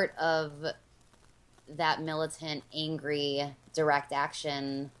 Part of that militant, angry, direct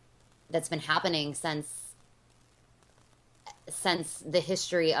action that's been happening since the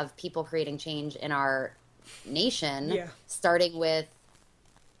history of people creating change in our nation, starting with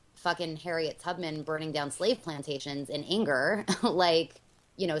fucking Harriet Tubman burning down slave plantations in anger. Like,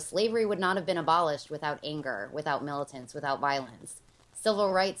 you know, slavery would not have been abolished without anger, without militants, without violence.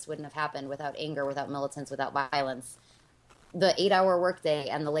 Civil rights wouldn't have happened without anger, without militants, without violence. The 8-hour workday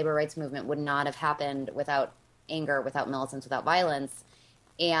and the labor rights movement would not have happened without anger, without militants, without violence.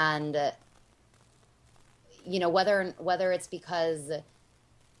 And, you know, whether it's because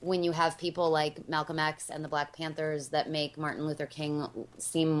when you have people like Malcolm X and the Black Panthers that make Martin Luther King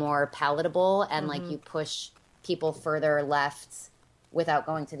seem more palatable and like you push people further left without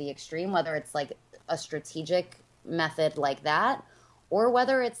going to the extreme, whether it's like a strategic method like that, or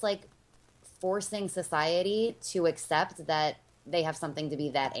whether it's like forcing society to accept that they have something to be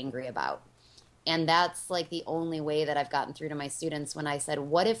that angry about. And that's like the only way that I've gotten through to my students when I said,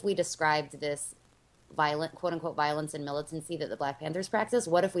 what if we described this violent, quote unquote, violence and militancy that the Black Panthers practice?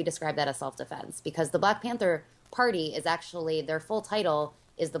 What if we describe that as self-defense? Because the Black Panther Party is actually, their full title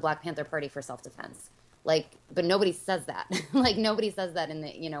is the Black Panther Party for Self-Defense. Like, but nobody says that. Like, nobody says that in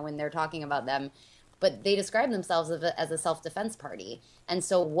the, you know, when they're talking about them. but they describe themselves as a self-defense party. And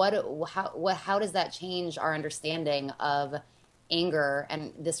so how does that change our understanding of anger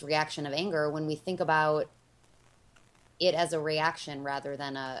and this reaction of anger when we think about it as a reaction rather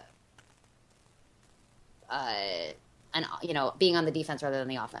than being on the defense rather than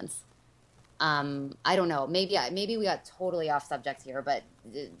the offense? I don't know. Maybe we got totally off subject here, but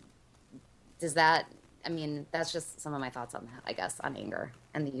does that, I mean, that's just some of my thoughts on that, I guess, on anger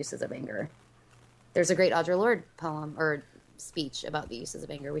and the uses of anger. There's a great Audre Lorde poem or speech about the uses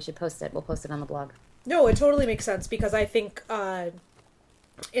of anger. We should post it. We'll post it on the blog. No, it totally makes sense, because I think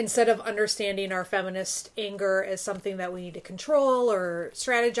instead of understanding our feminist anger as something that we need to control or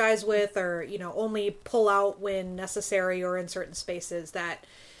strategize with, or, only pull out when necessary or in certain spaces, that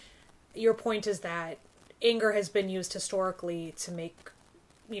your point is that anger has been used historically to make,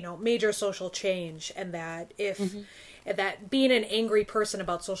 major social change, and that that being an angry person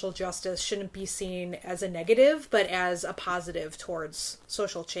about social justice shouldn't be seen as a negative, but as a positive towards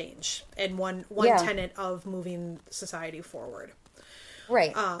social change and one tenet of moving society forward.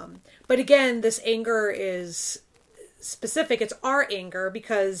 Right. But again, this anger is specific. It's our anger,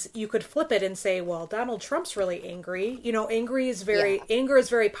 because you could flip it and say, well, Donald Trump's really angry. Anger is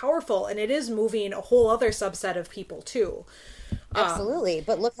very powerful, and it is moving a whole other subset of people too. Absolutely.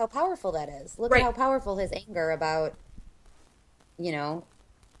 But look how powerful that is. Look at how powerful his anger about,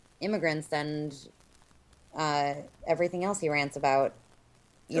 immigrants and everything else he rants about.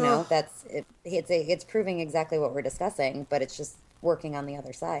 It's proving exactly what we're discussing, but it's just working on the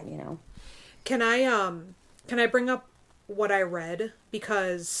other side, Can I bring up what I read?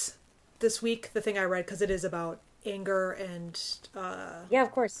 Because this week, the thing I read, because it is about anger and yeah,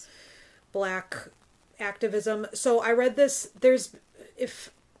 of course, Black activism. So I read this.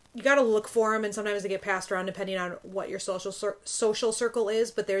 If you got to look for them, and sometimes they get passed around depending on what your social circle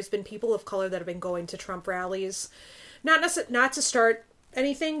is. But there's been people of color that have been going to Trump rallies, not to start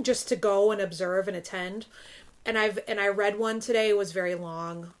anything, just to go and observe and attend. And I read one today. It was very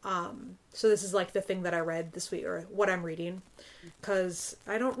long. So this is like the thing that I read this week, or what I'm reading, because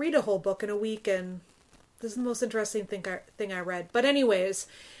I don't read a whole book in a week, and this is the most interesting thing I read. But anyways,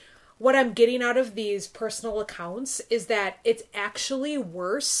 what I'm getting out of these personal accounts is that it's actually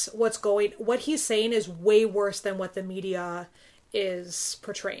worse. What he's saying is way worse than what the media is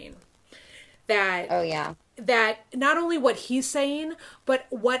portraying. That not only what he's saying, but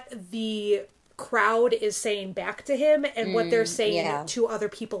what the crowd is saying back to him, and what they're saying to other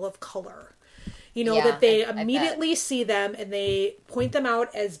people of color. That they immediately see them and they point them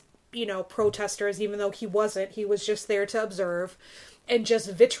out as, protesters, even though he wasn't. He was just there to observe, and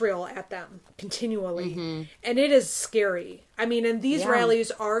just vitriol at them continually. Mm-hmm. And it is scary. I mean, and these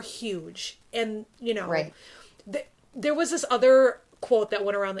rallies are huge. And, there was this other quote that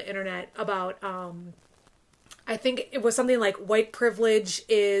went around the internet about, I think it was something like, white privilege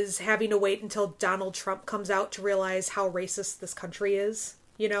is having to wait until Donald Trump comes out to realize how racist this country is,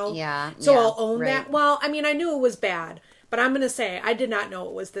 Yeah. So I'll own that. Well, I mean, I knew it was bad, but I'm going to say I did not know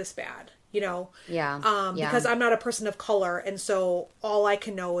it was this bad, because I'm not a person of color. And so all I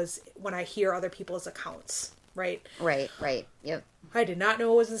can know is when I hear other people's accounts. Right. Right. Yep. I did not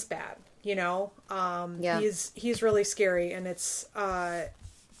know it was this bad, he's really scary, and it's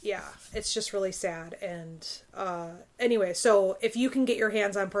just really sad. And anyway, so if you can get your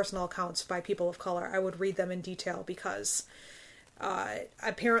hands on personal accounts by people of color, I would read them in detail, because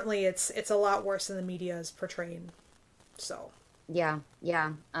apparently it's a lot worse than the media is portraying. So yeah.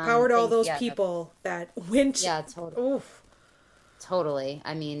 Power to all those people that went. Yeah, totally. Oof. Totally.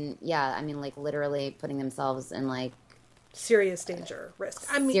 I mean, like literally putting themselves in like serious danger, risk.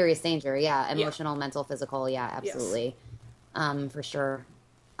 Serious danger. Yeah, emotional, mental, physical. Yeah, absolutely. Yes. For sure.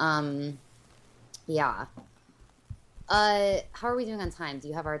 Yeah. How are we doing on time? Do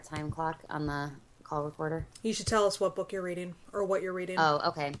you have our time clock on the call recorder? You should tell us what book you're reading, or what you're reading. Oh,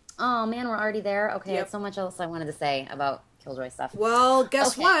 okay. Oh man, we're already there. Okay, yep. So much else I wanted to say about Killjoy stuff. Well,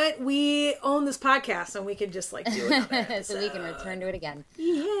 guess what? We own this podcast, and we can just like do it. So we can return to it again.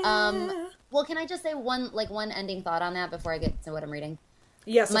 Yeah. Well, can I just say one ending thought on that before I get to what I'm reading?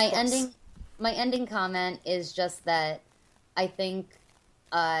 Yes. My ending comment is just that I think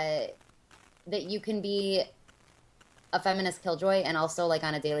that you can be a feminist killjoy and also like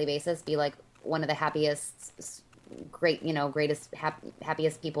on a daily basis be like one of the happiest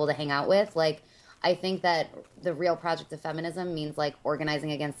people to hang out with. Like, I think that the real project of feminism means like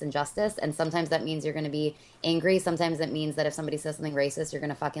organizing against injustice, and sometimes that means you're going to be angry. Sometimes it means that if somebody says something racist, you're going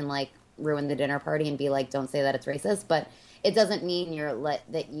to fucking like ruin the dinner party and be like, don't say that it's racist. But it doesn't mean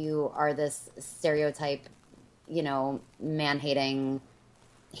that you are this stereotype, man-hating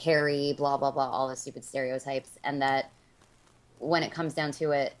hairy, blah, blah, blah, all the stupid stereotypes. And that when it comes down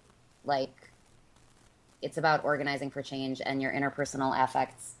to it, like, it's about organizing for change, and your interpersonal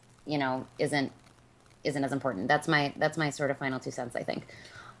affects, you know, isn't as important. That's my sort of final 2 cents, I think.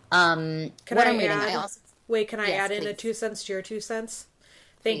 Can what I I'm reading, add, I also... wait, can I Yes, add in a please. 2 cents to your 2 cents?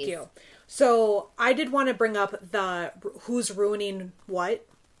 Thank Please. you. So I did want to bring up the who's ruining what,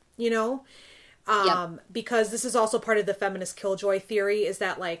 you know? Because this is also part of the feminist killjoy theory, is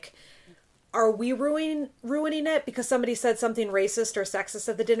that, like, are we ruining it because somebody said something racist or sexist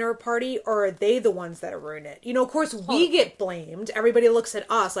at the dinner party, or are they the ones that are ruining it? You know, of course, we get blamed. Everybody looks at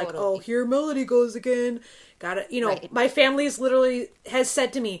us like, oh, here Melody goes again. Got it. You know, Right. my family's literally has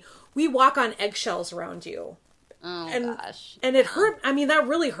said to me, we walk on eggshells around you. Oh, gosh. And it hurt. I mean, that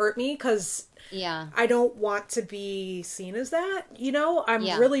really hurt me because Yeah. I don't want to be seen as that, you know? I'm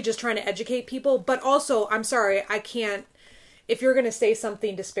Yeah. really just trying to educate people. But also, I'm sorry, I can't. If you're going to say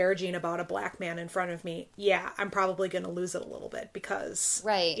something disparaging about a black man in front of me, yeah, I'm probably going to lose it a little bit because,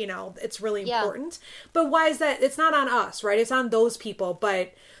 Right. you know, it's really Yeah. important. But why is that? It's not on us, right? It's on those people.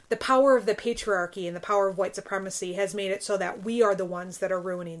 But the power of the patriarchy and the power of white supremacy has made it so that we are the ones that are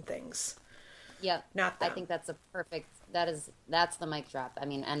ruining things. Yep. Not I them. think that's a perfect, that's the mic drop. I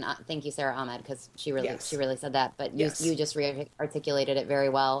mean, and thank you, Sarah Ahmed, because she really Yes. said that. But Yes. you just articulated it very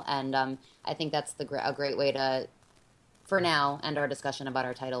well. And I think that's a great way to, for now, end our discussion about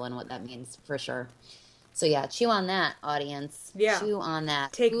our title and what that means, for sure. So yeah, chew on that, audience. Yeah. Chew on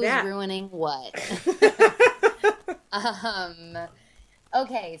that. Take Who's that. ruining what?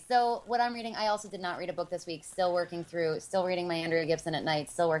 Okay, so what I'm reading, I also did not read a book this week. Still reading my Andrea Gibson at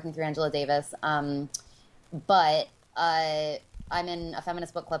night, still working through Angela Davis. But I'm in a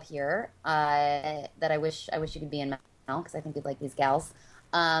feminist book club here that I wish you could be in now, because I think you'd like these gals.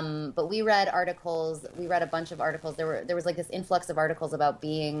 But we read a bunch of articles. There was like this influx of articles about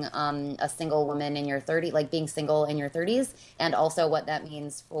being a single woman in your 30s, like being single in your 30s, and also what that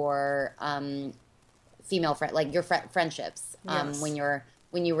means for female like your friendships, Yes.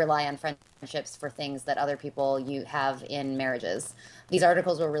 when you rely on friendships for things that other people you have in marriages. These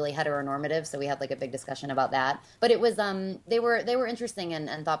articles were really heteronormative, so we had like a big discussion about that. But it was they were interesting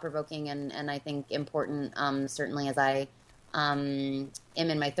and thought provoking and I think important, certainly as I am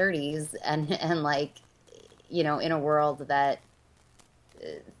in my 30s and like, you know, in a world that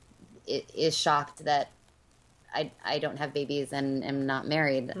is shocked that I don't have babies and am not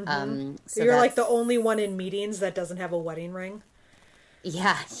married. Mm-hmm. So You're like the only one in meetings that doesn't have a wedding ring.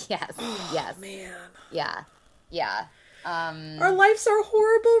 Yeah. Yes. Yes. Man. Yeah. Yeah. Our lives are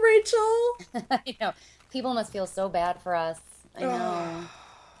horrible, Rachel. I know. People must feel so bad for us. I know.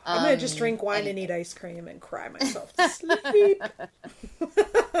 I'm going to just drink wine and eat ice cream and cry myself to sleep.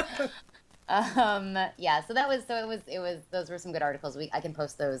 Yeah, so it was those were some good articles. I can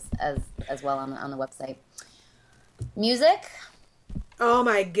post those as well on the website. Music? Oh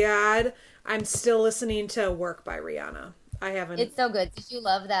my God. I'm still listening to Work by Rihanna. I haven't. It's so good. Did you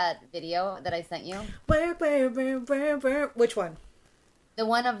love that video that I sent you? Which one? The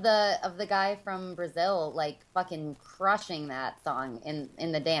one of the guy from Brazil, like fucking crushing that song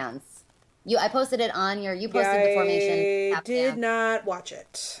in the dance. I posted it on you posted the Formation. I did not watch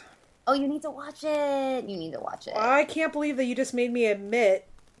it. Oh, you need to watch it. You need to watch it. I can't believe that you just made me admit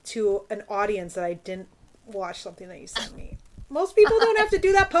to an audience that I didn't watch something that you sent me. Most people don't have to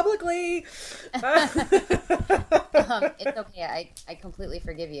do that publicly. It's okay. I completely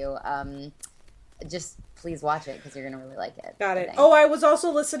forgive you. Just please watch it because you're going to really like it. Got it. Oh, I was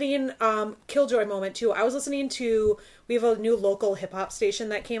also listening, Killjoy moment too. I was listening to, we have a new local hip hop station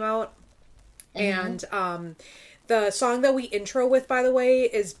that came out. Mm-hmm. And the song that we intro with, by the way,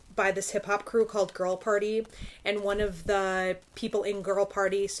 is by this hip hop crew called Girl Party. And one of the people in Girl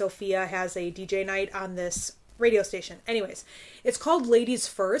Party, Sophia, has a DJ night on this radio station. Anyways, it's called Ladies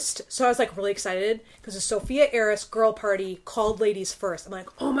First. So I was like really excited because it's Sophia Eris Girl Party called Ladies First. I'm like,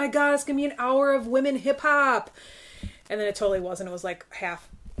 oh my God, it's gonna be an hour of women hip hop. And then it totally wasn't. It was like half.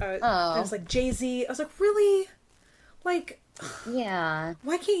 I was like Jay-Z. I was like, really? Like, yeah.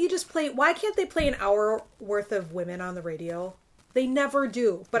 Why can't they play an hour worth of women on the radio? They never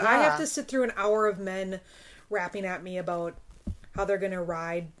do. But I have to sit through an hour of men rapping at me about how they're gonna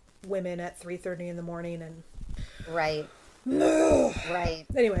ride women at 3:30 in the morning and right. Right.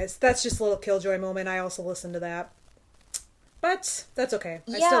 Anyways, that's just a little Killjoy moment. I also listened to that. But that's okay.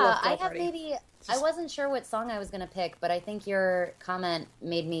 Yeah, I still love Girl I have Party. maybe I wasn't sure what song I was going to pick, but I think your comment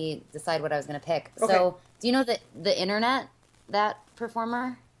made me decide what I was going to pick. Okay. So, do you know the Internet, that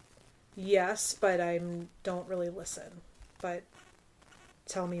performer? Yes, but I don't really listen. But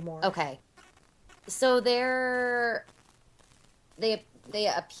tell me more. Okay. So they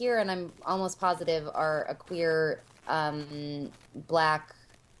appear, and I'm almost positive are a queer black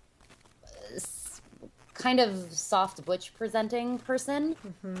kind of soft butch presenting person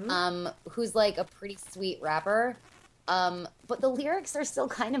who's like a pretty sweet rapper. But the lyrics are still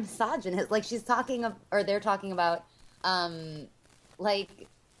kind of misogynist. Like she's talking or they're talking about like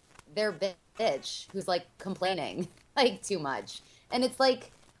their bitch who's like complaining like too much. And it's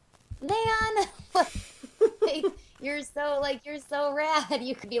like, man, like, you're so rad.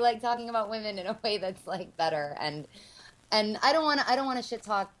 You could be like talking about women in a way that's like better. And I don't want to shit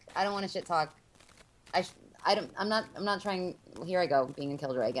talk. I'm not trying. Here I go, being a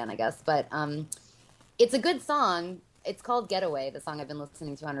killjoy again, I guess. But it's a good song. It's called Getaway, the song I've been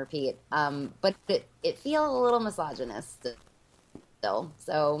listening to on repeat. But it feels a little misogynist still.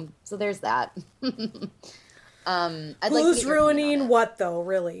 So there's that. Who's ruining what though?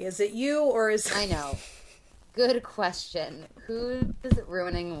 Really, is it you or is I know. Good question. Who's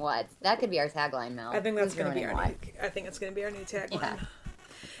ruining what? That could be our tagline, Mel. I think that's going to be I think it's going to be our new tagline. Yeah.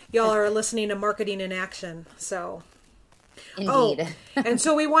 Y'all are listening to Marketing in Action, so. Indeed. And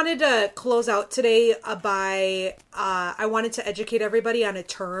so we wanted to close out today by, I wanted to educate everybody on a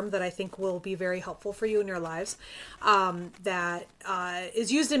term that I think will be very helpful for you in your lives, that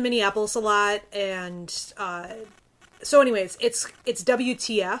is used in Minneapolis a lot. And so anyways, it's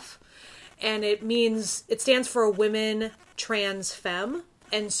WTF, and it stands for Women Trans Femme.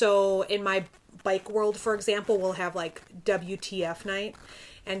 And so in my bike world, for example, we'll have like WTF night.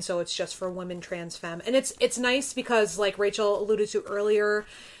 And so it's just for women trans femme. And it's nice because, like Rachel alluded to earlier,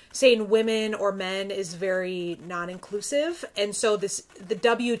 saying women or men is very non-inclusive. And so the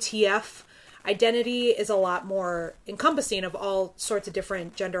WTF identity is a lot more encompassing of all sorts of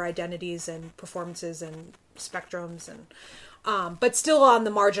different gender identities and performances and spectrums, and but still on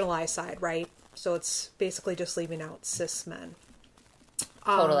the marginalized side, right? So it's basically just leaving out cis men.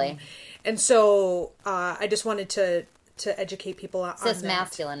 Totally. And so I just wanted to educate people on cis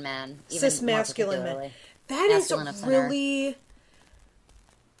masculine man, cis masculine man. That is really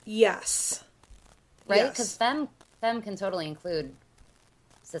yes, right? Because femme can totally include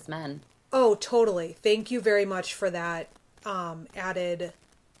cis men. Oh, totally. Thank you very much for that added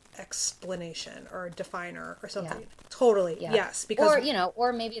explanation or definer or something. Yeah. Totally, yeah. Yes. Because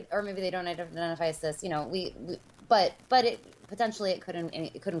or maybe they don't identify as cis. But it. Potentially, it could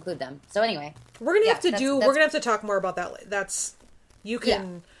include them. So anyway, we're gonna have to talk more about that. You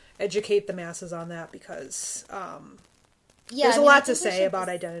can educate the masses on that because there's a lot to say about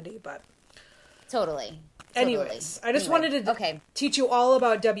identity. But totally. Anyways, I just wanted to teach you all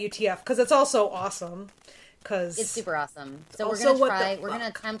about WTF because it's also awesome. Because it's super awesome. So we're gonna try. We're gonna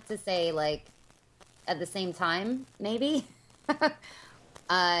attempt to say like at the same time, maybe.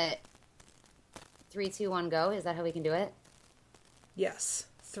 3, 2, 1, go. Is that how we can do it? Yes.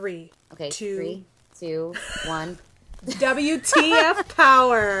 3. Okay. 2. 3, 2, 1. WTF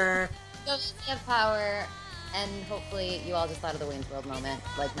power. WTF power. And hopefully you all just thought of the Wayne's World moment,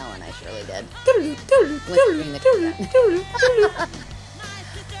 like Mel and I surely did.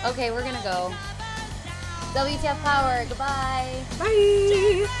 Okay, we're gonna go. WTF power. Goodbye.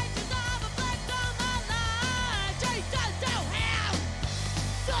 Bye.